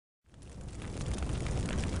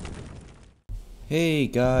Hey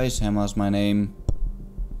guys, Hammer's my name,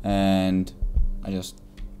 and I just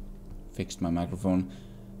fixed my microphone.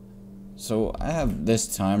 So I have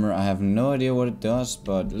this timer. I have no idea what it does,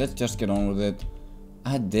 but let's just get on with it. I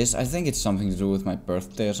had this. I think it's something to do with my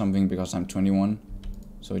birthday or something, because I'm 21.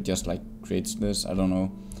 So it just like creates this. I don't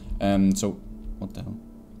know. So what the hell?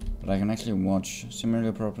 But I can actually watch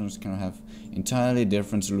similar problems can have entirely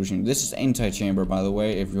different solutions. This is Antichamber, by the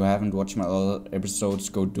way. If you haven't watched my other episodes,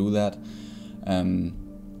 go do that.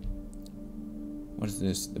 What is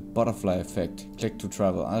this? The butterfly effect. Click to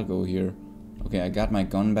travel. I'll go here. Okay, I got my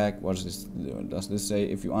gun back. What is this? Does this say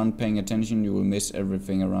if you aren't paying attention, you will miss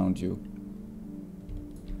everything around you?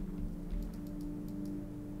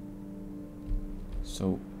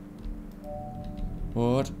 So,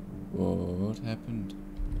 what happened?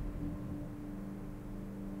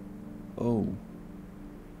 Oh,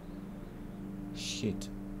 shit.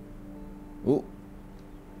 Oh,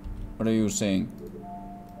 what are you saying?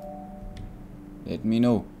 Let me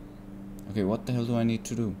know. Okay, what the hell do I need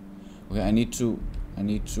to do? Okay, I need to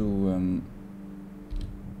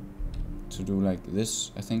do like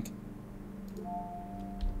this, I think.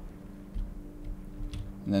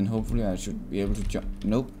 And then hopefully I should be able to jump.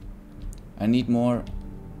 Nope. I need more.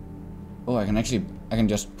 Oh, I can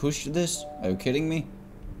just push this? Are you kidding me?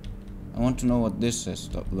 I want to know what this says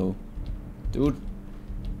though. Dude.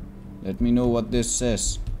 Let me know what this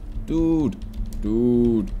says. Dude.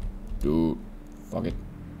 Fuck it.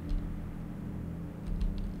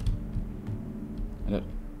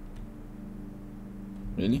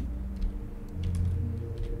 Really?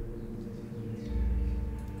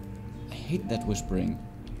 I hate that whispering.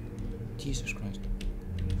 Jesus Christ.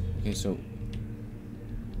 Okay, so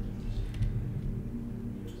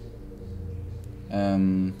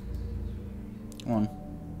come on.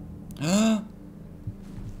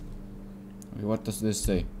 Okay, what does this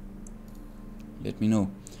say? Let me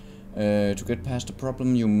know. To get past the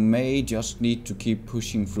problem, you may just need to keep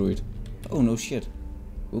pushing through it. Oh, no shit.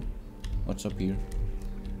 Oop. What's up here?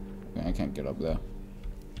 Okay, I can't get up there.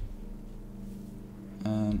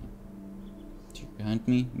 Behind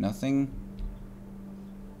me? Nothing?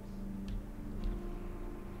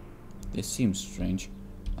 This seems strange.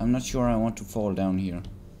 I'm not sure I want to fall down here,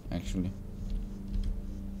 actually.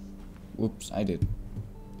 Whoops, I did.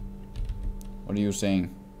 What are you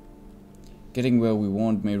saying? Getting where we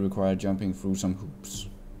want may require jumping through some hoops.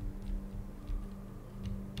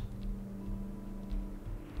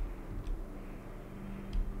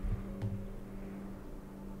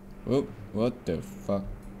 Oh, what the fuck?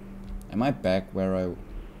 Am I back where I...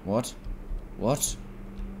 What? What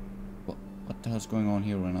the hell's going on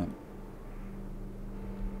here right now?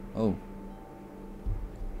 Oh.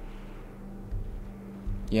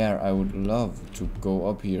 Yeah, I would love to go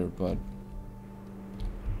up here, but...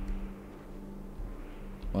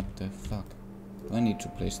 What the fuck? Do I need to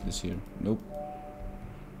place this here? Nope.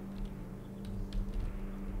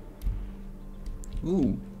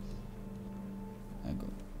 Ooh.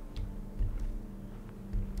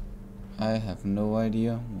 I have no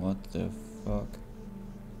idea what the fuck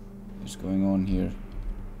is going on here.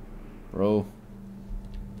 Bro.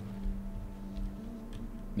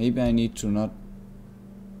 Maybe I need to not...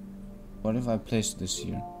 What if I place this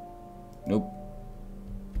here? Nope.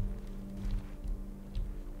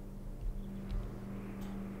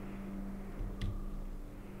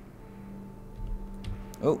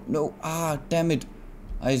 Oh, no. Ah, damn it.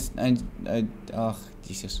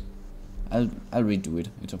 Jesus. I'll redo it.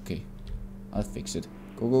 It's okay. I'll fix it.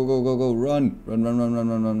 Go. Run.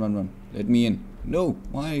 Let me in. No.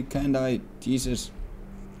 Why can't I? Jesus.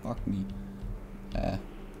 Fuck me. I'll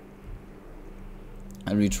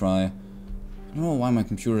retry. I don't know why my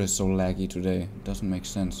computer is so laggy today. It doesn't make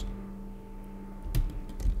sense.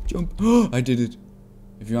 Jump. Oh, I did it.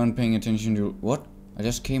 If you aren't paying attention to... What? I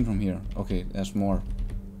just came from here. Okay, there's more.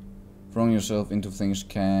 Throwing yourself into things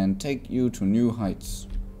can take you to new heights.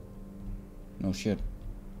 No shit.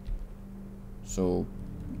 So,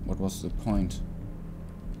 what was the point?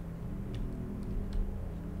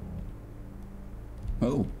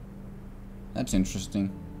 Oh, that's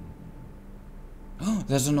interesting. Oh,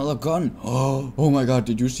 there's another gun. Oh my god,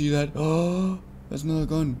 did you see that? Oh, there's another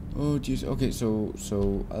gun. Oh jeez. Okay, so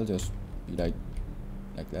I'll just be like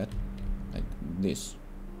that, like this,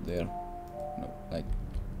 there. No, like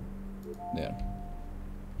there.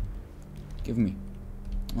 Give me.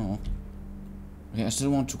 Oh. Okay, I still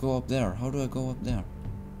want to go up there. How do I go up there?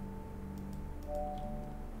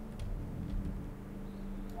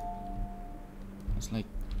 It's like,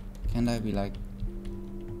 can't I be like...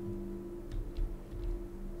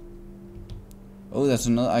 Oh, that's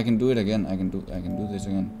another. I can do it again. I can do this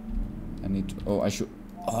again. need to... Oh, I should...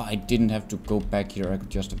 Oh, I didn't have to go back here. I could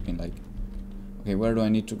just have been like... Okay, where do I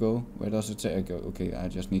need to go? Where does it say I go? Okay, I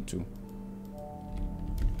just need to...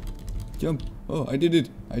 Jump! Oh, I did it!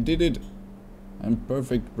 I did it! I'm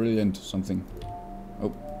perfect, brilliant, something.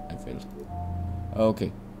 Oh, I failed.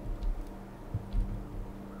 Okay.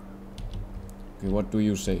 Okay, what do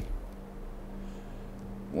you say?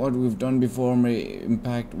 What we've done before may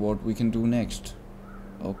impact what we can do next.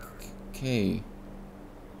 Okay.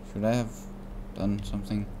 Should I have done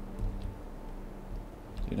something?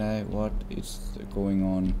 Did I? What is going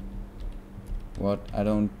on? What? I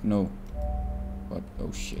don't know. What?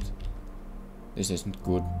 Oh shit. This isn't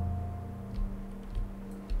good.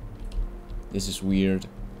 This is weird.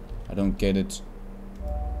 I don't get it.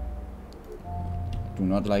 I do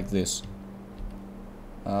not like this.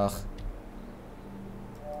 Ugh.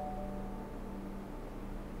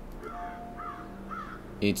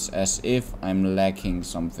 It's as if I'm lacking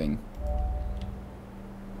something.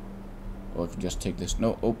 Or I could just take this.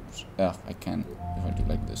 No, oops. Ah, I can if I do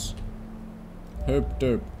like this. Herp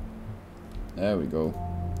derp. There we go.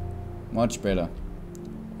 Much better.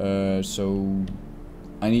 So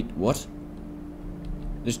I need what?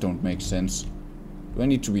 This don't make sense. Do I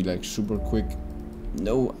need to be like super quick?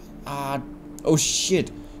 No. Ah. Oh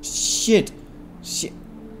shit. Shit. Shit.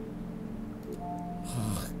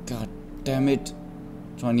 Oh, God damn it.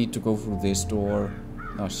 So I need to go through this door.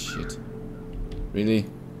 Oh shit. Really?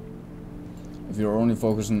 If you're only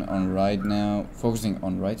focusing on right now,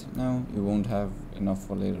 you won't have enough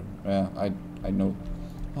for later. Yeah, I know.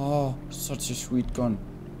 Oh, such a sweet gun.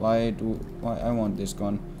 Why I want this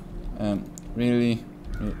gun? Really?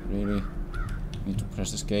 Really? Need to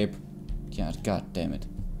press escape. Yeah, god damn it.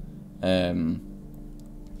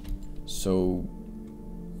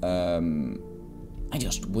 I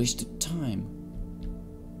just wasted time.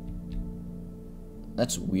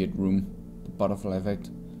 That's a weird room. The butterfly effect.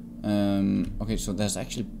 Okay, so there's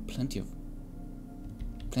actually plenty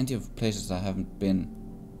of places I haven't been.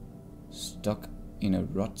 Stuck in a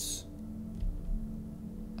ruts.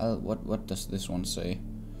 What does this one say?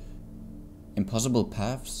 Impossible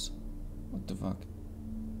paths? What the fuck?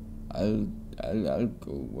 I'll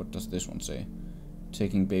go. What does this one say?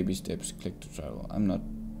 Taking baby steps, click to travel. I'm not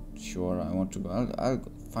sure I want to go.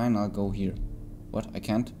 Fine, I'll go here. What? I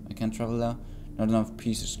can't travel there? Not enough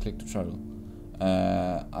pieces, click to travel.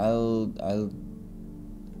 I'll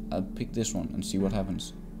pick this one and see what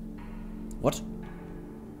happens. What?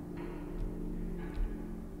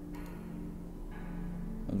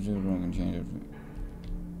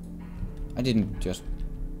 I didn't just...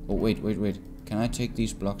 Oh, wait. Can I take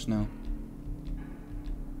these blocks now?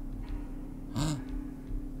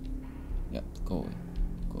 Yeah, go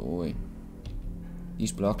away.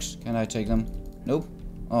 These blocks, can I take them? Nope.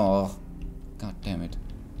 Oh, god damn it.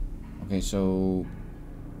 Okay, so...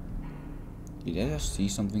 Did I just see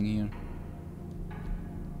something here?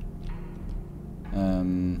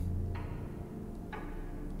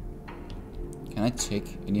 Can I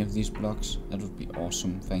take any of these blocks? That would be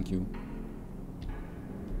awesome, thank you.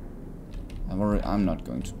 I'm not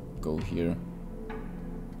going to go here.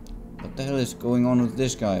 What the hell is going on with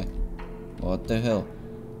this guy? What the hell?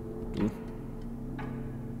 Dude.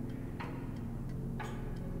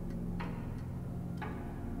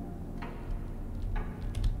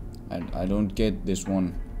 I don't get this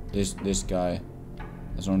one. This guy.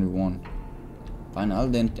 There's only one. Fine,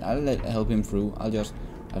 I'll help him through. I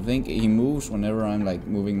think he moves whenever I'm like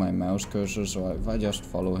moving my mouse cursor, so if I just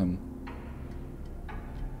follow him.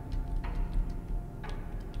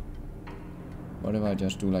 What if I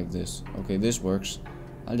just do like this? Okay, this works.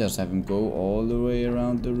 I'll just have him go all the way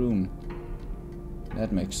around the room.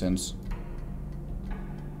 That makes sense.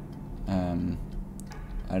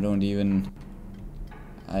 I don't even...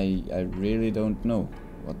 I really don't know.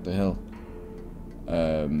 What the hell?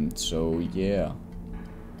 So yeah.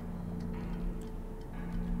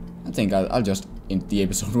 I think I'll just end the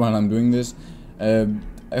episode while I'm doing this. I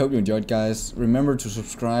hope you enjoyed, guys. Remember to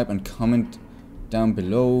subscribe and comment down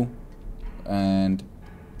below. And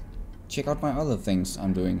check out my other things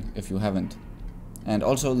I'm doing if you haven't. And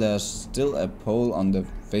also there's still a poll on the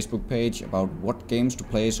Facebook page about what games to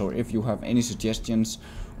play, so if you have any suggestions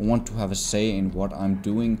or want to have a say in what I'm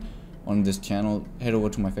doing on this channel, head over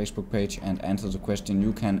to my Facebook page and answer the question.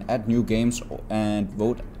 You can add new games and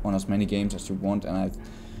vote on as many games as you want, and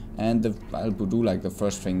I'll do like the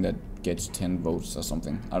first thing that gets 10 votes or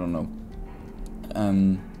something. I don't know.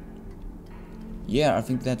 Yeah, I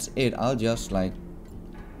think that's it. I'll just like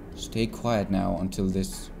stay quiet now until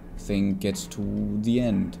this thing gets to the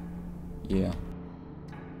end. Yeah.